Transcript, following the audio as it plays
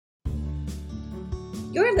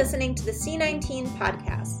You're listening to the C19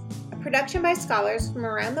 podcast, a production by scholars from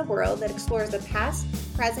around the world that explores the past,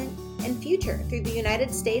 present, and future through the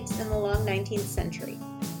United States in the long 19th century.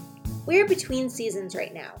 We are between seasons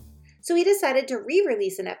right now, so we decided to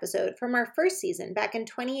re-release an episode from our first season back in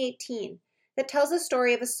 2018 that tells the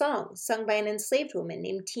story of a song sung by an enslaved woman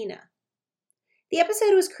named Tena. The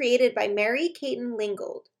episode was created by Mary Caton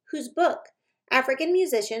Lingold, whose book, African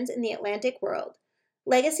Musicians in the Atlantic World,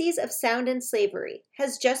 Legacies of Sound and Slavery,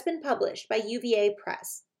 has just been published by UVA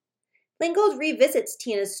Press. Lingold revisits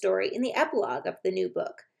Tena's story in the epilogue of the new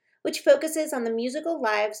book, which focuses on the musical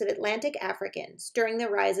lives of Atlantic Africans during the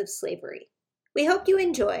rise of slavery. We hope you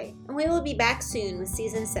enjoy, and we will be back soon with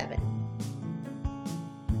Season 7.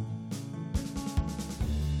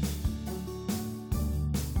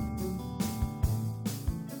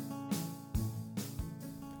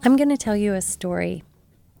 I'm going to tell you a story,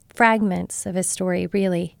 fragments of a story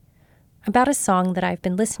really, about a song that I've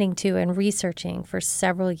been listening to and researching for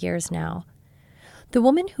several years now. The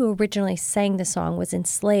woman who originally sang the song was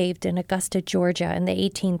enslaved in Augusta, Georgia in the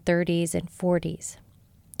 1830s and 40s.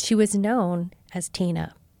 She was known as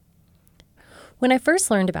Tena. When I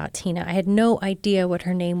first learned about Tena, I had no idea what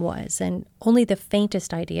her name was and only the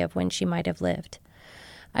faintest idea of when she might have lived.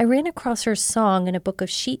 I ran across her song in a book of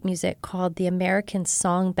sheet music called The American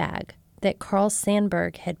Song Bag that Carl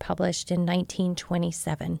Sandburg had published in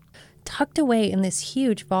 1927. Tucked away in this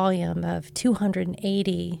huge volume of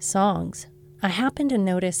 280 songs, I happened to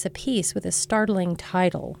notice a piece with a startling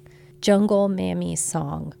title, Jungle Mammy's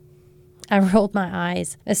Song. I rolled my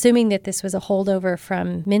eyes, assuming that this was a holdover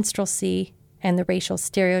from minstrelsy and the racial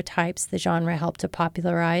stereotypes the genre helped to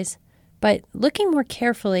popularize. But looking more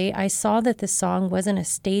carefully, I saw that the song wasn't a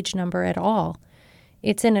stage number at all.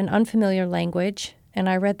 It's in an unfamiliar language, and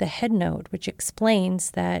I read the headnote, which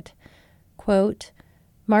explains that, quote,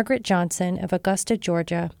 Margaret Johnson of Augusta,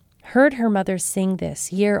 Georgia, heard her mother sing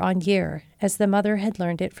this year on year, as the mother had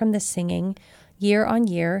learned it from the singing, year on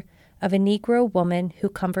year, of a Negro woman who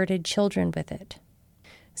comforted children with it.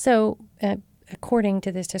 So, according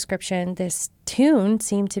to this description, this tune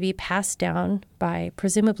seemed to be passed down by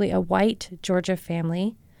presumably a white Georgia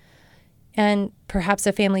family, and perhaps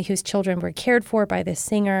a family whose children were cared for by this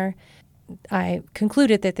singer. I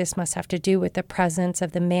concluded that this must have to do with the presence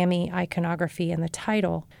of the mammy iconography in the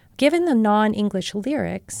title. Given the non-English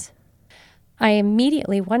lyrics, I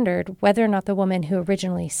immediately wondered whether or not the woman who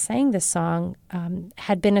originally sang the song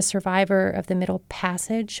had been a survivor of the Middle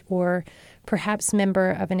Passage or perhaps member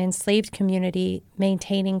of an enslaved community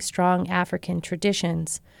maintaining strong African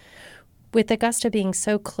traditions. With Augusta being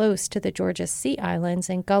so close to the Georgia Sea Islands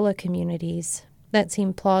and Gullah communities, that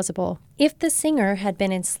seemed plausible. If the singer had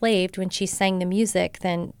been enslaved when she sang the music,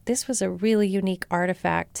 then this was a really unique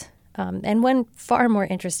artifact, and one far more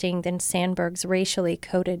interesting than Sandburg's racially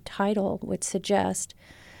coded title would suggest.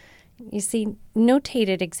 You see,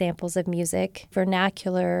 notated examples of music,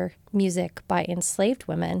 vernacular music by enslaved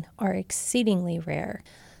women, are exceedingly rare.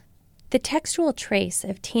 The textual trace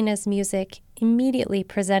of Tena's music immediately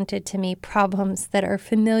presented to me problems that are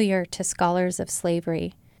familiar to scholars of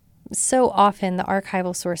slavery. So often the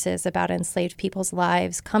archival sources about enslaved people's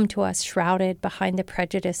lives come to us shrouded behind the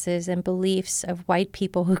prejudices and beliefs of white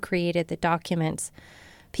people who created the documents,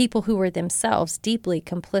 people who were themselves deeply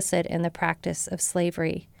complicit in the practice of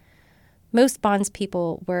slavery. Most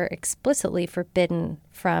bondspeople were explicitly forbidden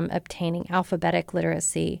from obtaining alphabetic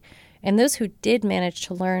literacy, and those who did manage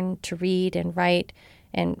to learn to read and write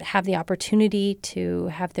and have the opportunity to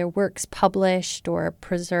have their works published or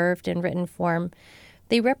preserved in written form,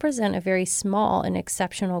 they represent a very small and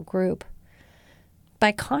exceptional group.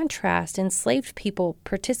 By contrast, enslaved people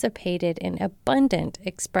participated in abundant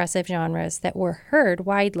expressive genres that were heard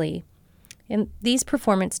widely. And these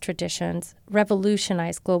performance traditions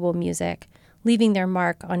revolutionized global music, leaving their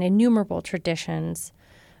mark on innumerable traditions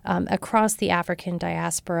across the African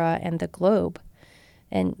diaspora and the globe.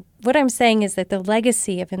 And what I'm saying is that the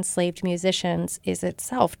legacy of enslaved musicians is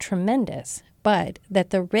itself tremendous, but that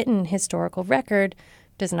the written historical record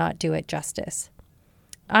does not do it justice.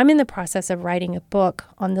 I'm in the process of writing a book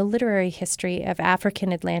on the literary history of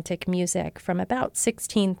African Atlantic music from about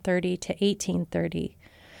 1630 to 1830.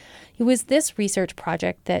 It was this research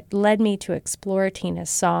project that led me to explore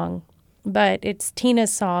Tena's song, but it's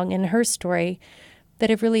Tena's song and her story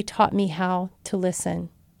that have really taught me how to listen.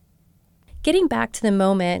 Getting back to the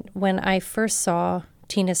moment when I first saw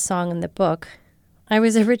Tena's song in the book, I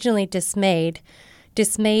was originally dismayed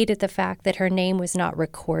at the fact that her name was not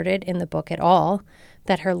recorded in the book at all,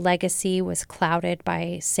 that her legacy was clouded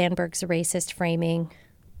by Sandburg's racist framing.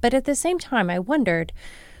 But at the same time, I wondered,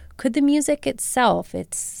 Could the music itself,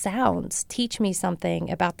 its sounds, teach me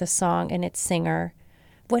something about the song and its singer,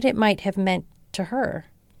 what it might have meant to her?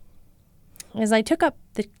 As I took up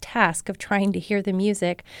the task of trying to hear the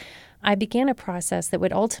music, I began a process that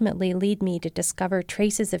would ultimately lead me to discover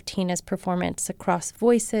traces of Tena's performance across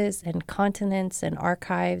voices and continents and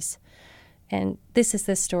archives. And this is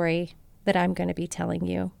the story that I'm going to be telling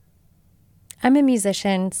you. I'm a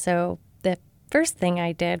musician, so the first thing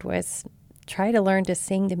I did was try to learn to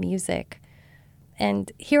sing the music.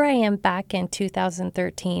 And here I am back in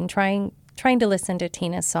 2013 trying to listen to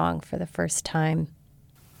Tena's song for the first time.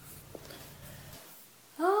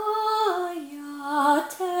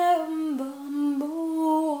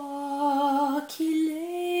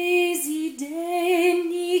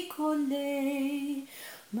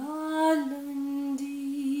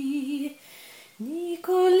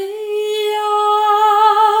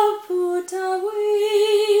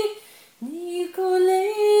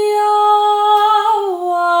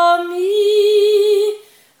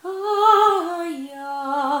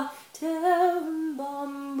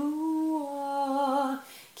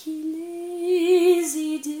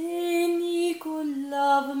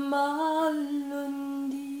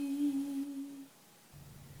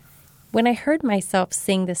 When I heard myself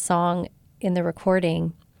sing the song in the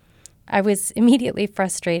recording, I was immediately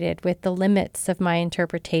frustrated with the limits of my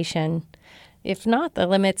interpretation, if not the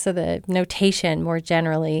limits of the notation more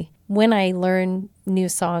generally. When I learn new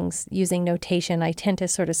songs using notation, I tend to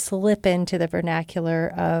sort of slip into the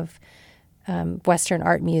vernacular of Western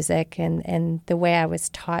art music and the way I was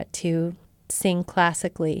taught to sing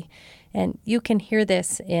classically. And you can hear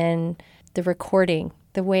this in the recording,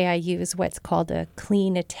 the way I use what's called a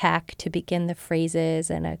clean attack to begin the phrases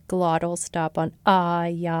and a glottal stop on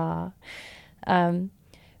ya.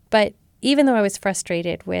 But even though I was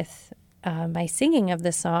frustrated with my singing of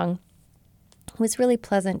the song, it was really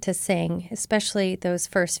pleasant to sing, especially those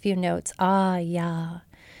first few notes, ya,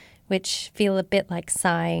 which feel a bit like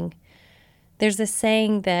sighing. There's a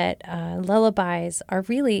saying that lullabies are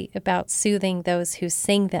really about soothing those who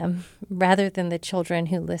sing them rather than the children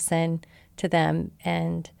who listen to them.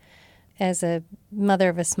 And as a mother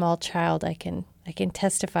of a small child, I can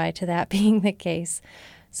testify to that being the case.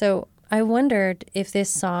 So I wondered if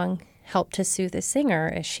this song helped to soothe the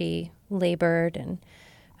singer as she labored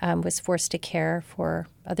and was forced to care for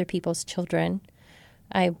other people's children.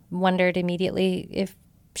 I wondered immediately if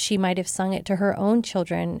she might have sung it to her own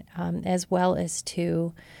children as well as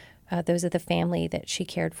to those of the family that she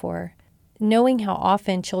cared for. Knowing how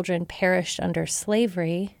often children perished under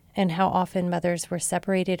slavery and how often mothers were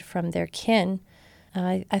separated from their kin,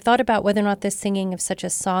 I thought about whether or not the singing of such a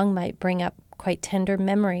song might bring up quite tender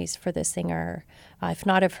memories for the singer, if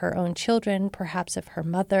not of her own children, perhaps of her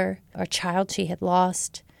mother or child she had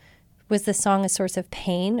lost. Was the song a source of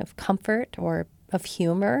pain, of comfort, or of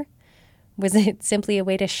humor? Was it simply a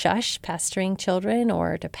way to shush pastoring children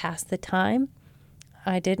or to pass the time?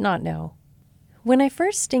 I did not know. When I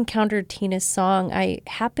first encountered Tena's song, I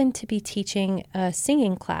happened to be teaching a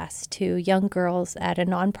singing class to young girls at a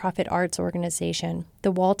nonprofit arts organization,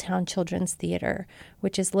 the Walltown Children's Theater,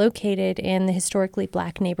 which is located in the historically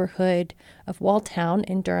Black neighborhood of Walltown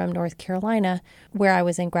in Durham, North Carolina, where I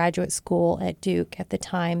was in graduate school at Duke at the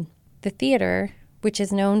time. The theater, which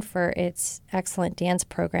is known for its excellent dance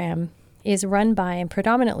program, is run by and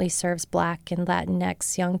predominantly serves Black and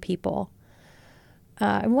Latinx young people.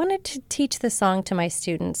 I wanted to teach the song to my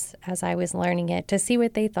students as I was learning it to see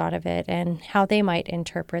what they thought of it and how they might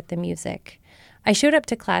interpret the music. I showed up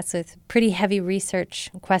to class with pretty heavy research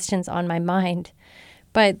questions on my mind,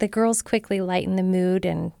 but the girls quickly lightened the mood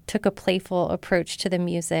and took a playful approach to the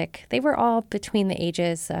music. They were all between the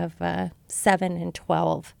ages of 7 and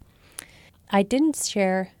 12. I didn't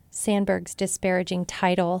share Sandberg's disparaging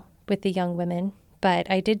title with the young women, but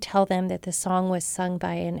I did tell them that the song was sung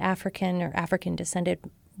by an African or African-descended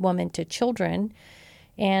woman to children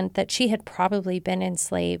and that she had probably been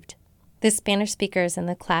enslaved. The Spanish speakers in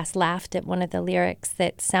the class laughed at one of the lyrics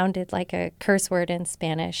that sounded like a curse word in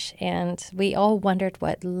Spanish, and we all wondered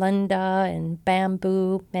what lunda and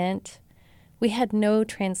bamboo meant. We had no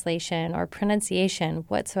translation or pronunciation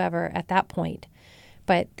whatsoever at that point,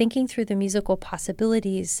 but thinking through the musical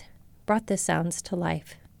possibilities brought the sounds to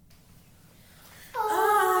life.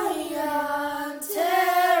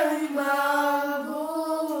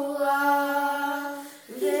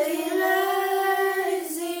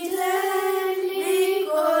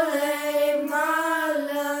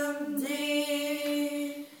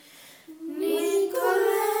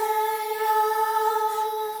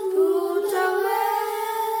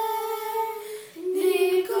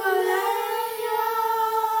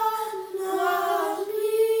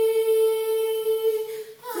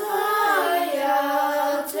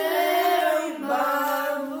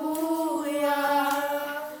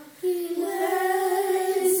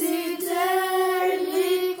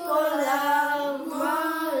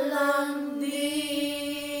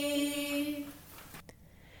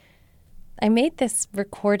 I made this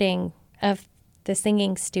recording of the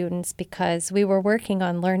singing students because we were working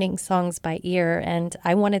on learning songs by ear, and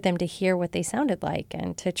I wanted them to hear what they sounded like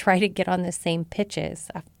and to try to get on the same pitches.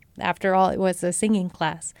 After all, it was a singing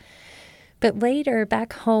class. But later,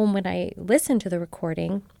 back home, when I listened to the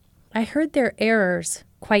recording, I heard their errors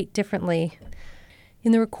quite differently.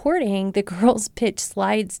 In the recording, the girls' pitch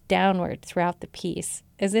slides downward throughout the piece,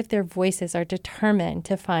 as if their voices are determined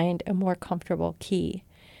to find a more comfortable key.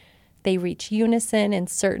 They reach unison in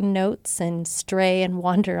certain notes and stray and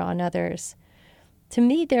wander on others. To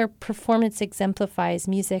me, their performance exemplifies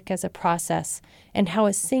music as a process and how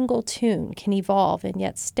a single tune can evolve and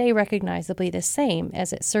yet stay recognizably the same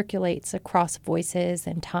as it circulates across voices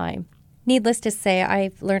and time. Needless to say,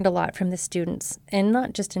 I've learned a lot from the students, and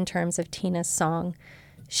not just in terms of Tena's song.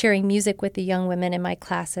 Sharing music with the young women in my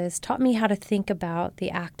classes taught me how to think about the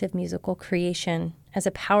act of musical creation as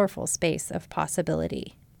a powerful space of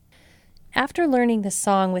possibility. After learning the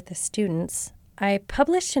song with the students, I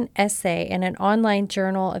published an essay in an online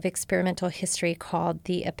journal of experimental history called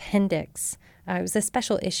The Appendix. It was a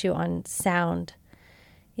special issue on sound.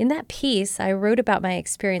 In that piece, I wrote about my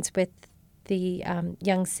experience with the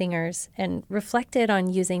young singers and reflected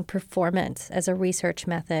on using performance as a research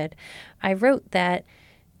method. I wrote that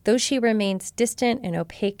though she remains distant and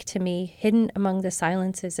opaque to me, hidden among the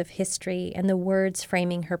silences of history and the words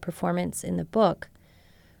framing her performance in the book,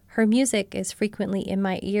 her music is frequently in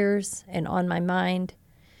my ears and on my mind.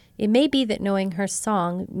 It may be that knowing her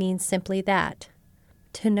song means simply that,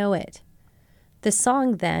 to know it. The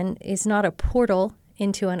song, then, is not a portal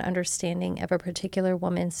into an understanding of a particular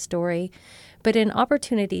woman's story, but an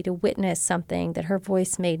opportunity to witness something that her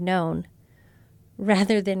voice made known.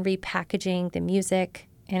 Rather than repackaging the music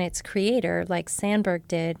and its creator like Sandberg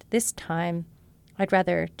did this time, I'd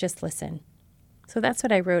rather just listen. So that's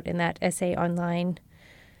what I wrote in that essay online.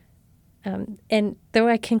 And though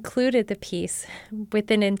I concluded the piece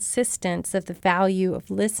with an insistence of the value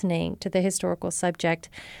of listening to the historical subject,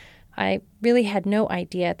 I really had no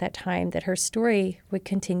idea at that time that her story would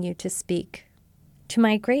continue to speak. To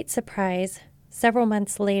my great surprise, several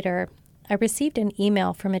months later, I received an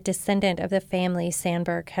email from a descendant of the family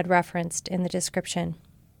Sandberg had referenced in the description.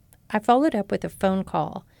 I followed up with a phone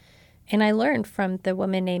call, and I learned from the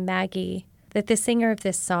woman named Maggie that the singer of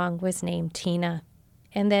this song was named Tena,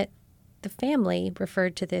 and that the family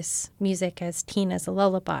referred to this music as Tena's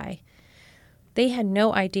lullaby. They had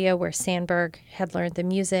no idea where Sandberg had learned the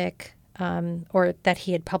music or that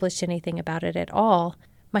he had published anything about it at all.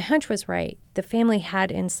 My hunch was right. The family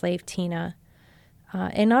had enslaved Tena.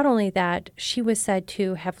 And not only that, she was said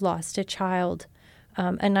to have lost a child, a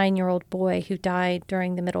 9-year-old boy who died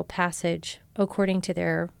during the Middle Passage, according to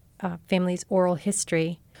their family's oral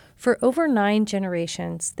history. For over 9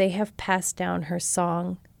 generations, they have passed down her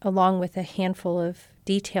song, along with a handful of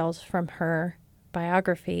details from her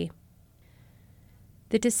biography.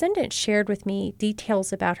 The descendant shared with me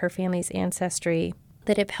details about her family's ancestry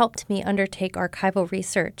that have helped me undertake archival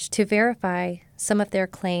research to verify some of their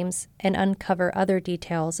claims and uncover other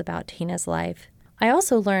details about Tena's life. I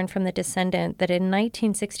also learned from the descendant that in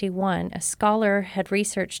 1961, a scholar had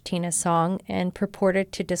researched Tena's song and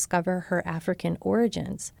purported to discover her African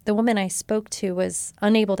origins. The woman I spoke to was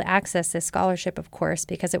unable to access this scholarship, of course,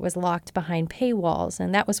 because it was locked behind paywalls,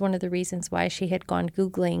 and that was one of the reasons why she had gone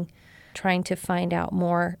Googling, trying to find out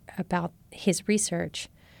more about his research.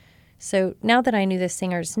 So now that I knew the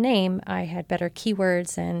singer's name, I had better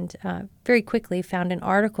keywords and very quickly found an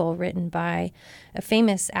article written by a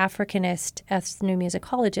famous Africanist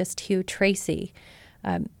ethnomusicologist, Hugh Tracy.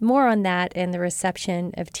 More on that and the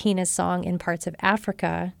reception of Tena's song in parts of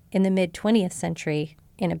Africa in the mid-20th century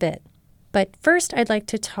in a bit. But first, I'd like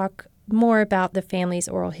to talk more about the family's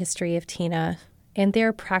oral history of Tena and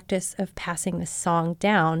their practice of passing the song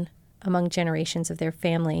down among generations of their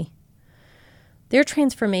family. Their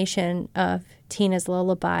transformation of Tena's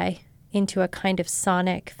lullaby into a kind of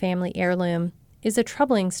sonic family heirloom is a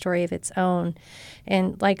troubling story of its own,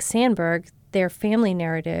 and like Sandberg, their family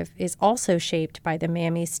narrative is also shaped by the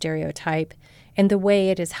mammy stereotype and the way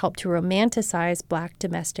it has helped to romanticize Black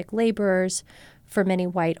domestic laborers for many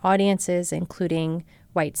white audiences, including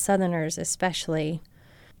white Southerners especially.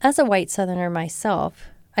 As a white Southerner myself,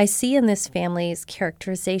 I see in this family's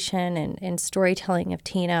characterization and storytelling of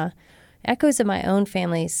Tena echoes of my own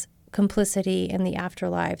family's complicity in the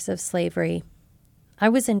afterlives of slavery. I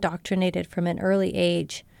was indoctrinated from an early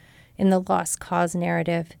age in the lost cause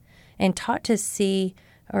narrative and taught to see,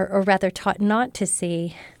 or rather taught not to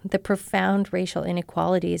see, the profound racial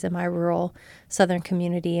inequalities in my rural Southern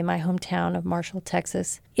community in my hometown of Marshall,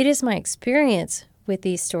 Texas. It is my experience with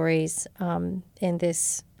these stories in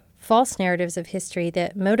this false narratives of history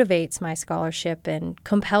that motivates my scholarship and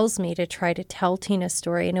compels me to try to tell Tena's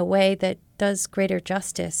story in a way that does greater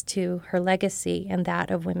justice to her legacy and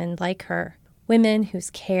that of women like her. Women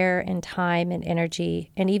whose care and time and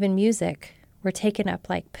energy and even music were taken up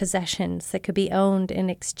like possessions that could be owned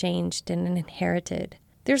and exchanged and inherited.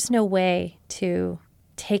 There's no way to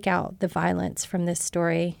take out the violence from this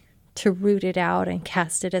story, to root it out and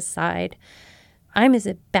cast it aside. I'm as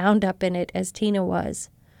bound up in it as Tena was.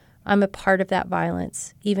 I'm a part of that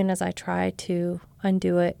violence, even as I try to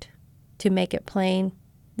undo it, to make it plain.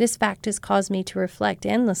 This fact has caused me to reflect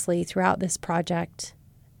endlessly throughout this project.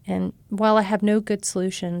 And while I have no good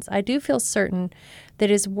solutions, I do feel certain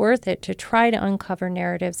that it is worth it to try to uncover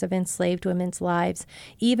narratives of enslaved women's lives,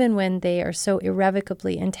 even when they are so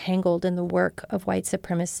irrevocably entangled in the work of white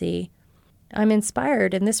supremacy. I'm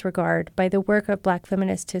inspired in this regard by the work of Black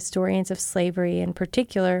feminist historians of slavery in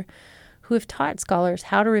particular, who have taught scholars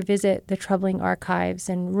how to revisit the troubling archives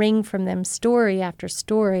and wring from them story after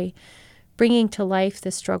story, bringing to life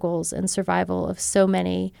the struggles and survival of so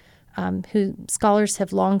many who scholars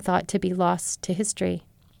have long thought to be lost to history.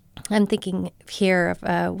 I'm thinking here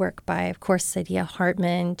of work by, of course, Saidiya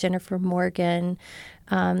Hartman, Jennifer Morgan,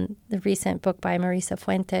 the recent book by Marisa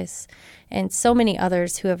Fuentes, and so many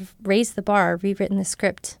others who have raised the bar, rewritten the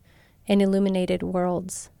script, and illuminated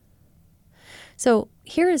worlds. So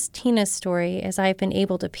here is Tena's story as I've been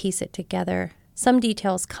able to piece it together. Some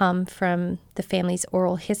details come from the family's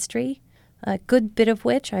oral history, a good bit of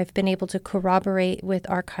which I've been able to corroborate with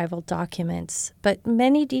archival documents, but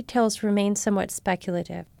many details remain somewhat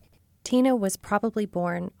speculative. Tena was probably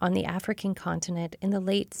born on the African continent in the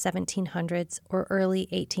late 1700s or early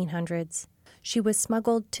 1800s. She was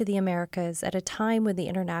smuggled to the Americas at a time when the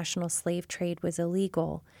international slave trade was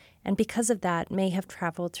illegal, and because of that may have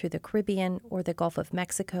traveled through the Caribbean or the Gulf of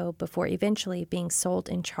Mexico before eventually being sold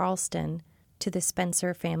in Charleston to the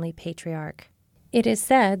Spencer family patriarch. It is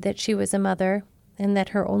said that she was a mother and that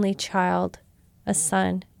her only child, a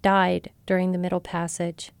son, died during the Middle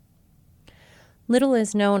Passage. Little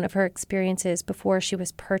is known of her experiences before she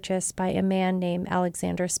was purchased by a man named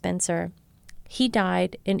Alexander Spencer. He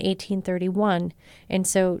died in 1831, and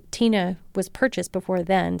so Tena was purchased before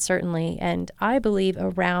then, certainly, and I believe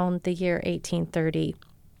around the year 1830.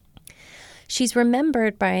 She's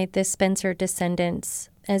remembered by the Spencer descendants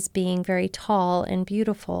as being very tall and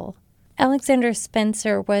beautiful. Alexander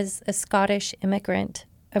Spencer was a Scottish immigrant,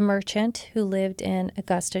 a merchant who lived in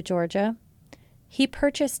Augusta, Georgia. He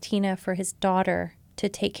purchased Tena for his daughter to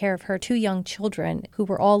take care of her two young children who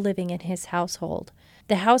were all living in his household.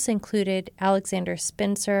 The house included Alexander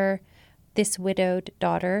Spencer, this widowed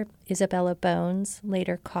daughter, Isabella Bones,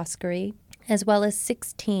 later Coskery, as well as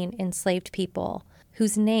 16 enslaved people,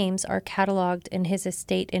 whose names are cataloged in his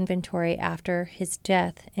estate inventory after his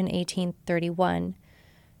death in 1831.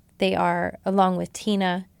 They are, along with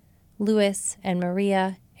Tena, Louis and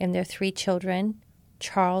Maria and their 3 children,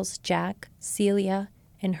 Charles, Jack, Celia,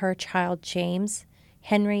 and her child James,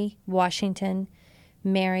 Henry, Washington,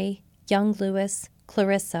 Mary, young Louis,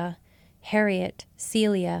 Clarissa, Harriet,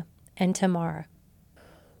 Celia, and Tamara.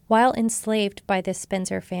 While enslaved by the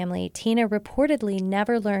Spencer family, Tena reportedly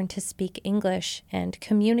never learned to speak English and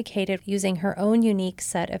communicated using her own unique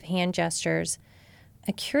set of hand gestures,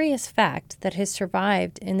 a curious fact that has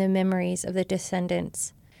survived in the memories of the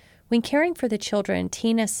descendants. When caring for the children,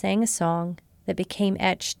 Tena sang a song that became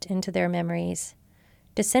etched into their memories.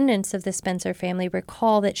 Descendants of the Spencer family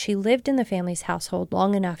recall that she lived in the family's household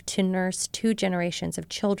long enough to nurse 2 generations of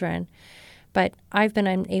children, but I've been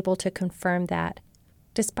unable to confirm that.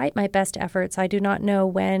 Despite my best efforts, I do not know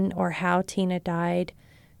when or how Tena died,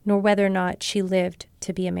 nor whether or not she lived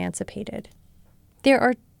to be emancipated. There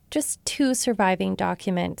are just 2 surviving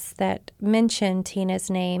documents that mention Tena's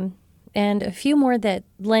name, and a few more that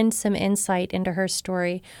lend some insight into her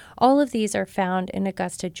story. All of these are found in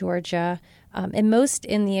Augusta, Georgia, and most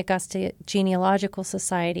in the Augusta Genealogical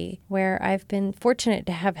Society, where I've been fortunate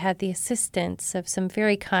to have had the assistance of some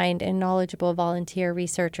very kind and knowledgeable volunteer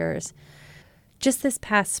researchers. Just this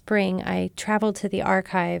past spring, I traveled to the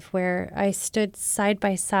archive where I stood side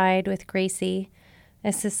by side with Gracie,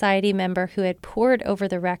 a society member who had pored over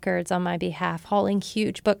the records on my behalf, hauling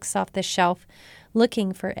huge books off the shelf,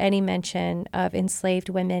 looking for any mention of enslaved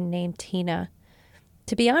women named Tena.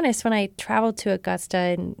 To be honest, when I traveled to Augusta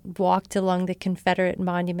and walked along the Confederate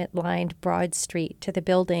monument-lined Broad Street to the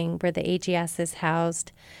building where the AGS is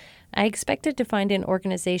housed, I expected to find an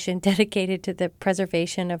organization dedicated to the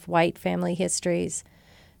preservation of white family histories,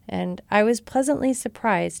 and I was pleasantly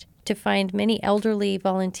surprised to to find many elderly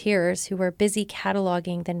volunteers who were busy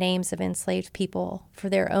cataloging the names of enslaved people for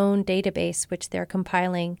their own database, which they're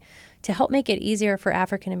compiling to help make it easier for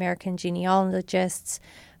African American genealogists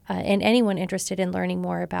and anyone interested in learning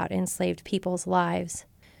more about enslaved people's lives.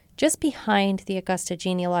 Just behind the Augusta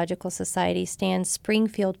Genealogical Society stands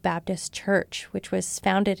Springfield Baptist Church, which was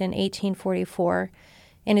founded in 1844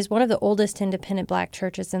 and is one of the oldest independent black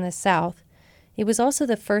churches in the South. It was also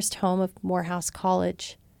the first home of Morehouse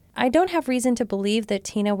College. I don't have reason to believe that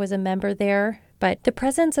Tena was a member there, but the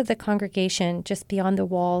presence of the congregation just beyond the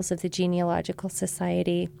walls of the Genealogical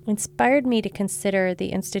Society inspired me to consider the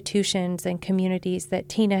institutions and communities that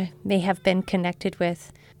Tena may have been connected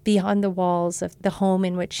with beyond the walls of the home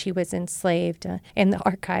in which she was enslaved and the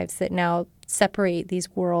archives that now separate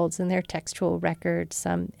these worlds and their textual records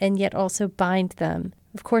and yet also bind them.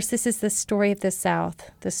 Of course, this is the story of the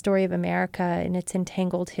South, the story of America and its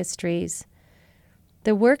entangled histories.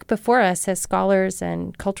 The work before us as scholars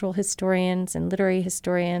and cultural historians and literary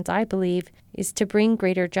historians, I believe, is to bring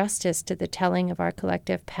greater justice to the telling of our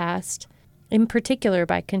collective past, in particular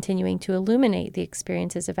by continuing to illuminate the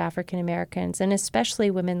experiences of African Americans, and especially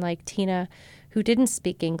women like Tena, who didn't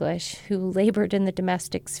speak English, who labored in the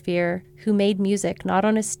domestic sphere, who made music not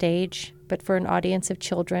on a stage, but for an audience of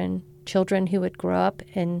children who would grow up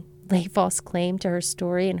and lay false claim to her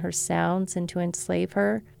story and her sounds and to enslave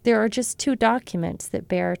her. There are just two documents that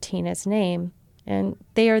bear Tena's name, and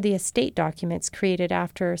they are the estate documents created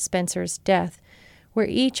after Spencer's death, where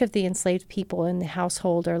each of the enslaved people in the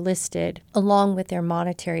household are listed, along with their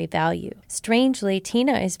monetary value. Strangely,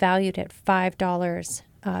 Tena is valued at $5,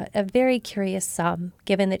 a very curious sum,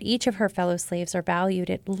 given that each of her fellow slaves are valued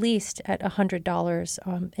at least at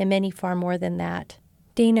 $100, and many far more than that.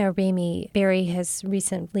 Dana Ramey Berry has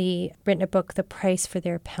recently written a book, The Price for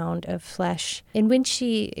Their Pound of Flesh, in which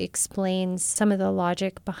she explains some of the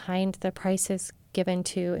logic behind the prices given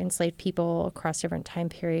to enslaved people across different time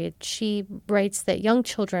periods. She writes that young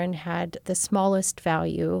children had the smallest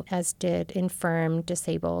value, as did infirm,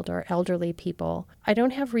 disabled, or elderly people. I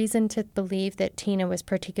don't have reason to believe that Tena was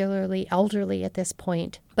particularly elderly at this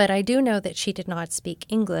point, but I do know that she did not speak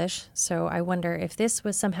English, so I wonder if this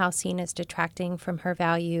was somehow seen as detracting from her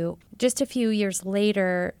value. Just a few years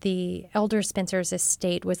later, the elder Spencer's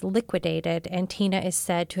estate was liquidated, and Tena is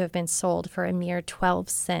said to have been sold for a mere 12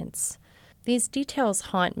 cents. These details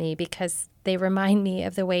haunt me because they remind me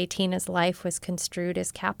of the way Tena's life was construed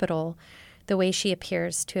as capital, the way she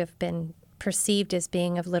appears to have been perceived as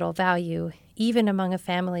being of little value, even among a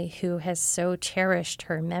family who has so cherished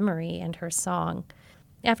her memory and her song.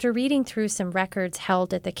 After reading through some records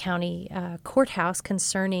held at the county courthouse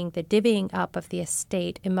concerning the divvying up of the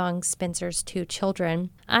estate among Spencer's two children,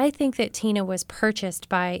 I think that Tena was purchased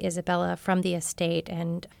by Isabella from the estate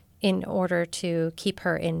and in order to keep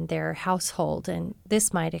her in their household, and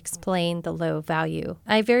this might explain the low value.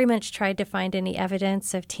 I very much tried to find any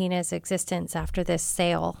evidence of Tena's existence after this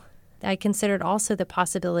sale. I considered also the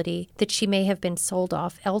possibility that she may have been sold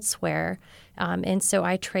off elsewhere, and so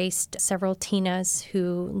I traced several Tenas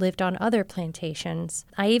who lived on other plantations.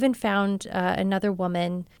 I even found another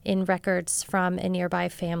woman in records from a nearby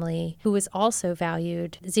family who was also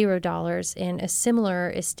valued $0 in a similar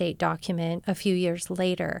estate document a few years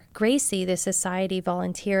later. Gracie, the society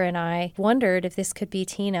volunteer, and I wondered if this could be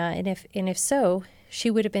Tena, and if so, she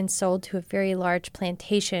would have been sold to a very large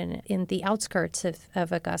plantation in the outskirts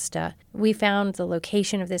of Augusta. We found the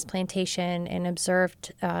location of this plantation and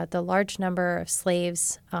observed the large number of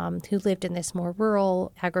slaves who lived in this more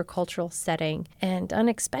rural agricultural setting. And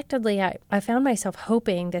unexpectedly, I found myself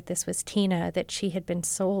hoping that this was Tena, that she had been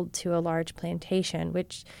sold to a large plantation,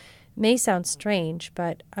 which may sound strange,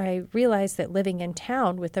 but I realized that living in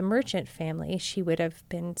town with a merchant family, she would have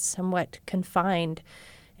been somewhat confined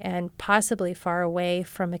and possibly far away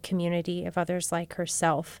from a community of others like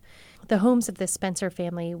herself. The homes of the Spencer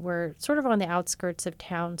family were sort of on the outskirts of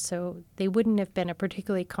town, so they wouldn't have been a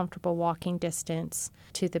particularly comfortable walking distance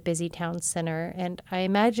to the busy town center. And I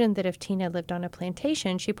imagine that if Tena lived on a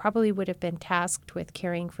plantation, she probably would have been tasked with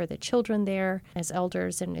caring for the children there, as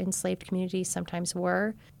elders in enslaved communities sometimes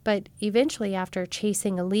were. But eventually, after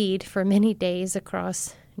chasing a lead for many days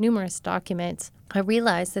across numerous documents, I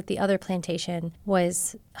realized that the other plantation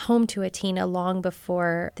was home to a Tena long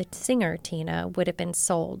before the singer Tena would have been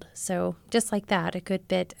sold. So just like that, a good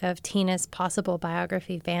bit of Tena's possible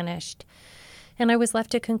biography vanished. And I was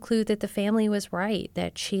left to conclude that the family was right,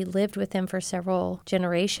 that she lived with them for several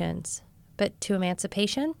generations. But to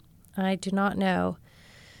emancipation? I do not know.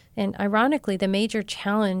 And ironically, the major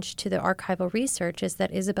challenge to the archival research is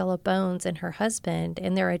that Isabella Bones and her husband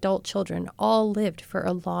and their adult children all lived for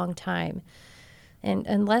a long time. And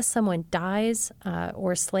unless someone dies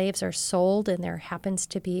or slaves are sold and there happens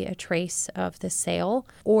to be a trace of the sale,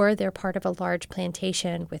 or they're part of a large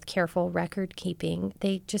plantation with careful record keeping,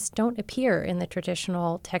 they just don't appear in the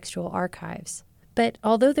traditional textual archives. But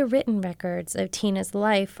although the written records of Tena's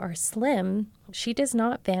life are slim, she does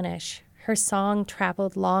not vanish. Her song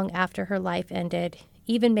traveled long after her life ended,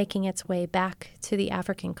 even making its way back to the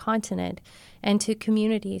African continent and to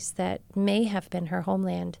communities that may have been her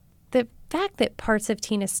homeland. The fact that parts of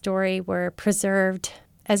Tena's story were preserved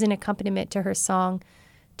as an accompaniment to her song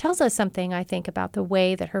tells us something, I think, about the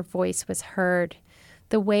way that her voice was heard,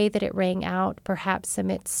 the way that it rang out, perhaps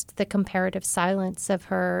amidst the comparative silence of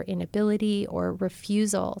her inability or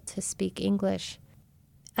refusal to speak English.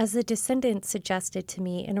 As the descendant suggested to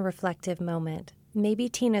me in a reflective moment, maybe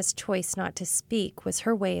Tena's choice not to speak was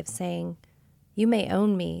her way of saying, "You may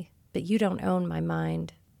own me, but you don't own my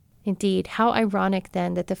mind." Indeed, how ironic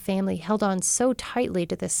then that the family held on so tightly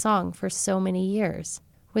to this song for so many years.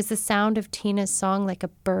 Was the sound of Tena's song like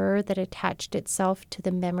a burr that attached itself to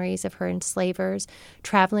the memories of her enslavers,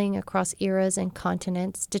 traveling across eras and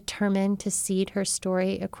continents, determined to seed her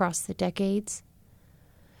story across the decades?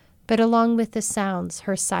 But along with the sounds,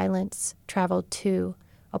 her silence traveled too,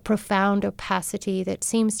 a profound opacity that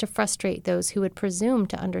seems to frustrate those who would presume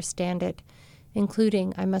to understand it,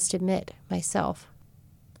 including, I must admit, myself.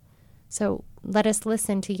 So let us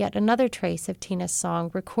listen to yet another trace of Tena's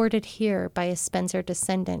song recorded here by a Spencer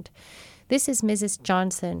descendant. This is Mrs.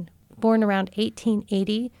 Johnson, born around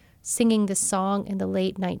 1880, singing the song in the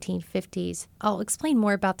late 1950s. I'll explain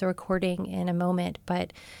more about the recording in a moment,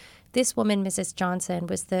 but this woman, Mrs. Johnson,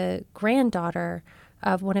 was the granddaughter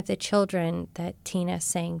of one of the children that Tena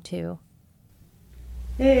sang to.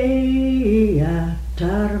 Eya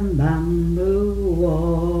tarmbambu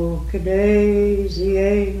walk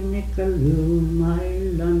daisy Nicalu my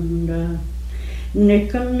landa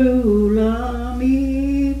Nicalula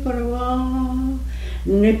mi parwa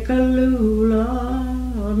Nicalula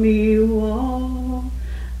mi wa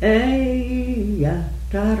Eya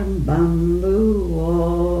tarmbambu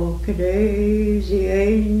walk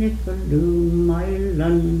daisy Nicalu my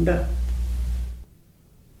landa.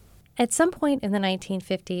 At some point in the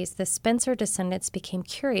 1950s, the Spencer descendants became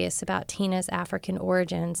curious about Tena's African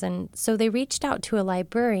origins, and so they reached out to a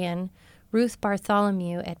librarian, Ruth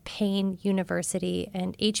Bartholomew, at Payne University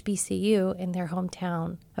and HBCU in their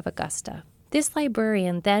hometown of Augusta. This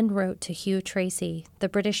librarian then wrote to Hugh Tracy, the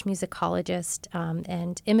British musicologist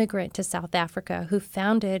and immigrant to South Africa, who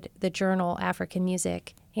founded the journal African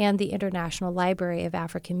Music and the International Library of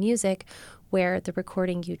African Music, where the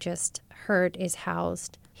recording you just heard is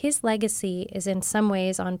housed. His legacy is in some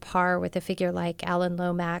ways on par with a figure like Alan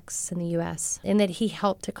Lomax in the U.S., in that he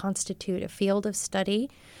helped to constitute a field of study,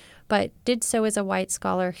 but did so as a white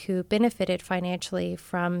scholar who benefited financially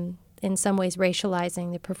from, in some ways,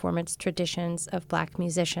 racializing the performance traditions of Black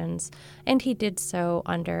musicians, and he did so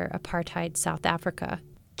under apartheid South Africa.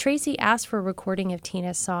 Tracy asked for a recording of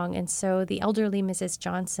Tena's song, and so the elderly Mrs.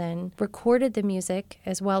 Johnson recorded the music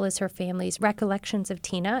as well as her family's recollections of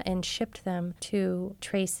Tena and shipped them to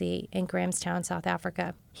Tracy in Grahamstown, South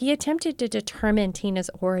Africa. He attempted to determine Tena's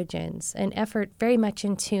origins, an effort very much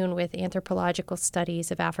in tune with anthropological studies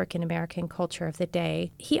of African American culture of the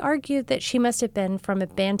day. He argued that she must have been from a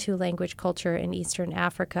Bantu language culture in Eastern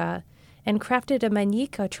Africa, and crafted a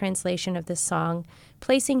Manyika translation of the song,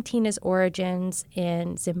 placing Tena's origins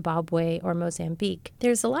in Zimbabwe or Mozambique.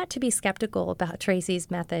 There's a lot to be skeptical about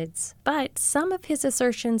Tracy's methods, but some of his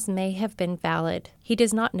assertions may have been valid. He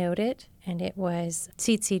does not note it, and it was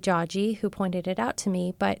Tsitsi Jaji who pointed it out to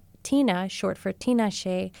me, but Tena, short for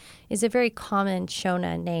Tinashe, is a very common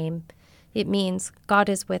Shona name. It means God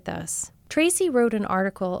is with us. Tracy wrote an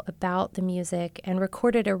article about the music and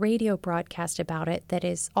recorded a radio broadcast about it that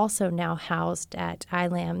is also now housed at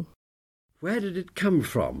ILAM. Where did it come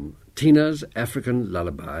from, Tena's African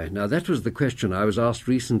lullaby? Now, that was the question I was asked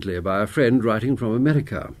recently by a friend writing from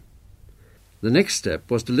America. The next step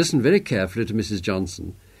was to listen very carefully to Mrs.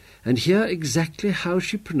 Johnson and hear exactly how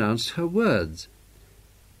she pronounced her words.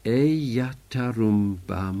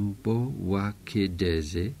 Eyatarumbambo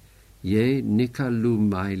wakideze. Ye nikalu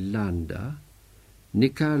mailanda,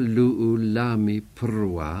 nikalu lami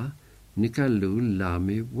prwa, nikalu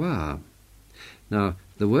lami wa. Now,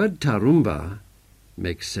 the word tarumba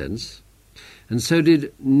makes sense, and so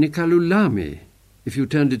did nikalu lami, if you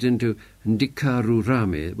turned it into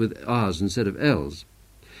ndikarurami with R's instead of L's.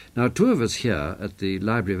 Now, two of us here at the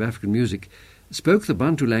Library of African Music spoke the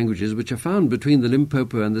Bantu languages which are found between the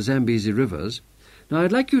Limpopo and the Zambezi rivers. Now,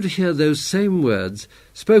 I'd like you to hear those same words,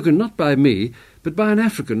 spoken not by me, but by an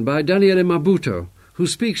African, by Daniele Mabuto, who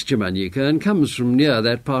speaks Chimanyica and comes from near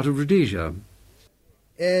that part of Rhodesia.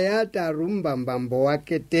 Eya tarumba mbambo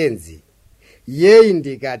wake tenzi. Yei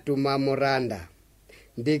ndikatuma muranda.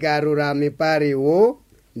 Ndikarurami pariwo,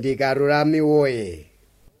 ndikarurami woye.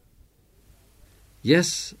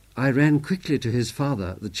 Yes, I ran quickly to his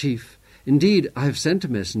father, the chief. Indeed, I have sent a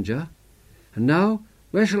messenger. And now,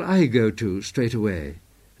 where shall I go to straight away?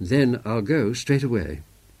 And then I'll go straight away.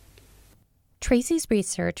 Tracy's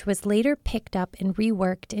research was later picked up and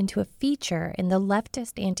reworked into a feature in the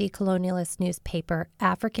leftist anti-colonialist newspaper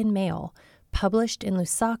African Mail, published in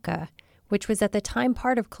Lusaka, which was at the time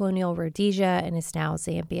part of colonial Rhodesia and is now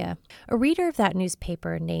Zambia. A reader of that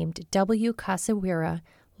newspaper named W. Kasawira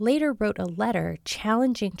later wrote a letter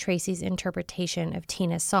challenging Tracy's interpretation of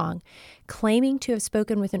Tena's song, claiming to have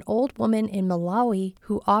spoken with an old woman in Malawi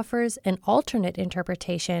who offers an alternate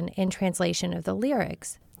interpretation and translation of the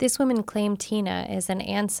lyrics. This woman claimed Tena is an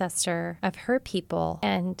ancestor of her people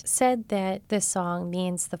and said that this song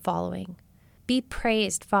means the following: "Be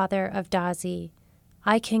praised, father of Dazi.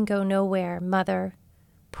 I can go nowhere, mother.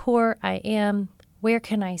 Poor I am, where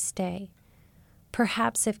can I stay?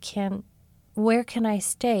 Perhaps if can, where can I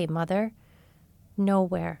stay, mother?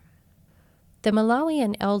 Nowhere." The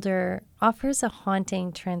Malawian elder offers a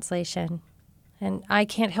haunting translation, and I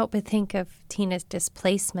can't help but think of Tena's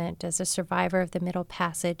displacement as a survivor of the Middle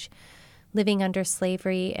Passage, living under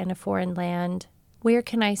slavery in a foreign land. Where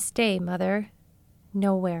can I stay, mother?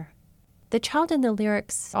 Nowhere. The child in the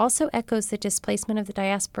lyrics also echoes the displacement of the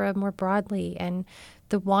diaspora more broadly and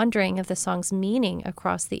the wandering of the song's meaning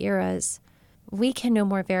across the eras. We can no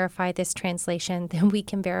more verify this translation than we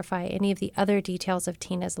can verify any of the other details of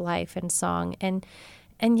Tena's life and song, and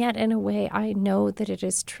yet, in a way, I know that it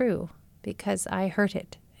is true because I heard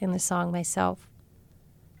it in the song myself.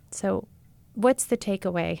 So, what's the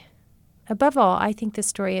takeaway? Above all, I think the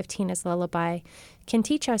story of Tena's lullaby can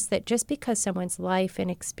teach us that just because someone's life and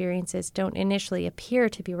experiences don't initially appear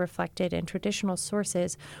to be reflected in traditional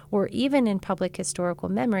sources or even in public historical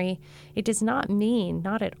memory, it does not mean,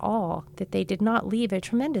 not at all, that they did not leave a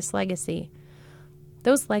tremendous legacy.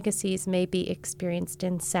 Those legacies may be experienced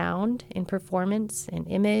in sound, in performance, in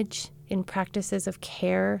image, in practices of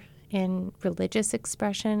care, in religious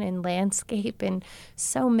expression, in landscape, in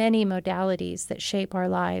so many modalities that shape our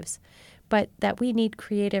lives, but that we need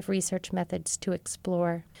creative research methods to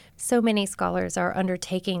explore. So many scholars are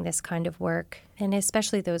undertaking this kind of work, and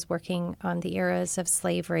especially those working on the eras of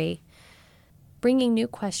slavery. Bringing new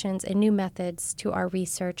questions and new methods to our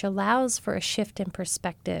research allows for a shift in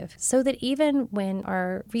perspective, so that even when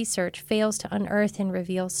our research fails to unearth and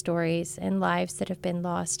reveal stories and lives that have been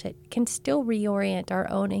lost, it can still reorient our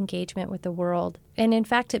own engagement with the world. And in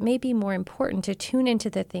fact, it may be more important to tune into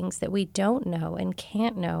the things that we don't know and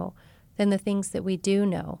can't know than the things that we do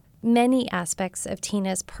know. Many aspects of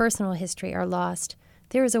Tena's personal history are lost.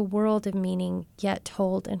 There is a world of meaning yet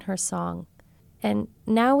told in her song. And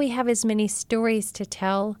now we have as many stories to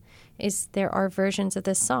tell as there are versions of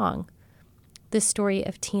the song. The story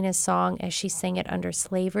of Tena's song as she sang it under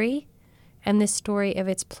slavery, and the story of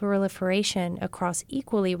its proliferation across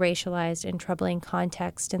equally racialized and troubling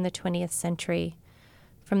contexts in the 20th century,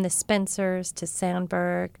 from the Spencers to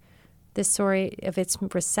Sandburg, the story of its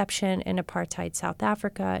reception in apartheid South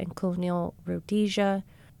Africa and colonial Rhodesia,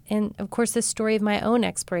 and of course the story of my own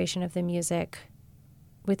exploration of the music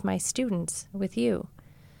with my students, with you.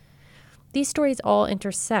 These stories all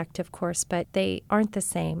intersect, of course, but they aren't the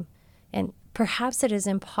same, and perhaps it is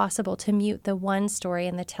impossible to mute the one story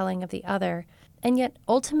in the telling of the other, and yet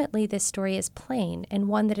ultimately this story is plain and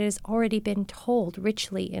one that has already been told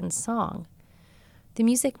richly in song. The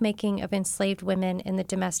music-making of enslaved women in the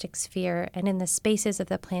domestic sphere and in the spaces of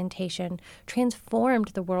the plantation transformed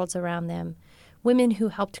the worlds around them. Women who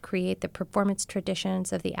helped create the performance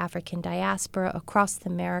traditions of the African diaspora across the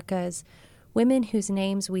Americas, women whose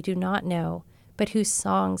names we do not know, but whose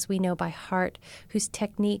songs we know by heart, whose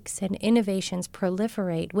techniques and innovations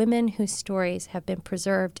proliferate, women whose stories have been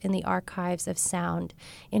preserved in the archives of sound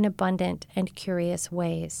in abundant and curious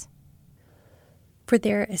ways. For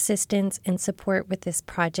their assistance and support with this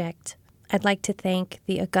project, I'd like to thank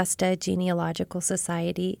the Augusta Genealogical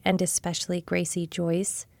Society and especially Gracie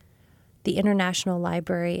Joyce, the International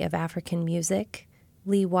Library of African Music,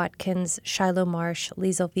 Lee Watkins, Shiloh Marsh,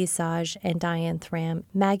 Liesl Visage, and Diane Thram,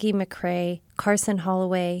 Maggie McCrae, Carson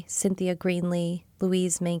Holloway, Cynthia Greenlee,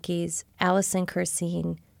 Louise Menkes, Allison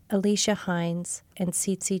Kursine, Alicia Hines, and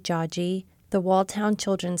Tsitsi Jaji, the Walltown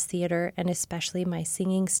Children's Theater, and especially my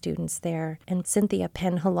singing students there, and Cynthia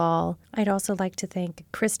Penhalal. I'd also like to thank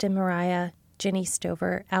Kristen Mariah, Jenny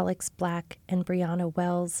Stover, Alex Black, and Brianna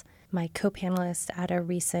Wells, my co-panelists at a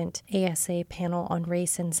recent ASA panel on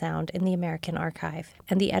race and sound in the American Archive,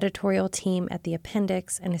 and the editorial team at The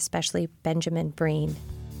Appendix, and especially Benjamin Breen.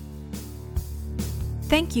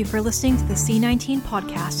 Thank you for listening to the C19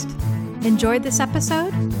 podcast. Enjoyed this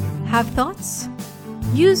episode? Have thoughts?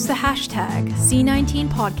 Use the hashtag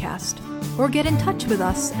C19podcast or get in touch with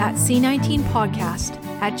us at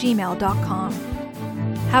c19podcast@gmail.com.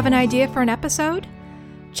 Have an idea for an episode?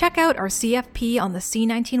 Check out our CFP on the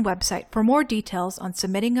C19 website for more details on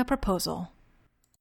submitting a proposal.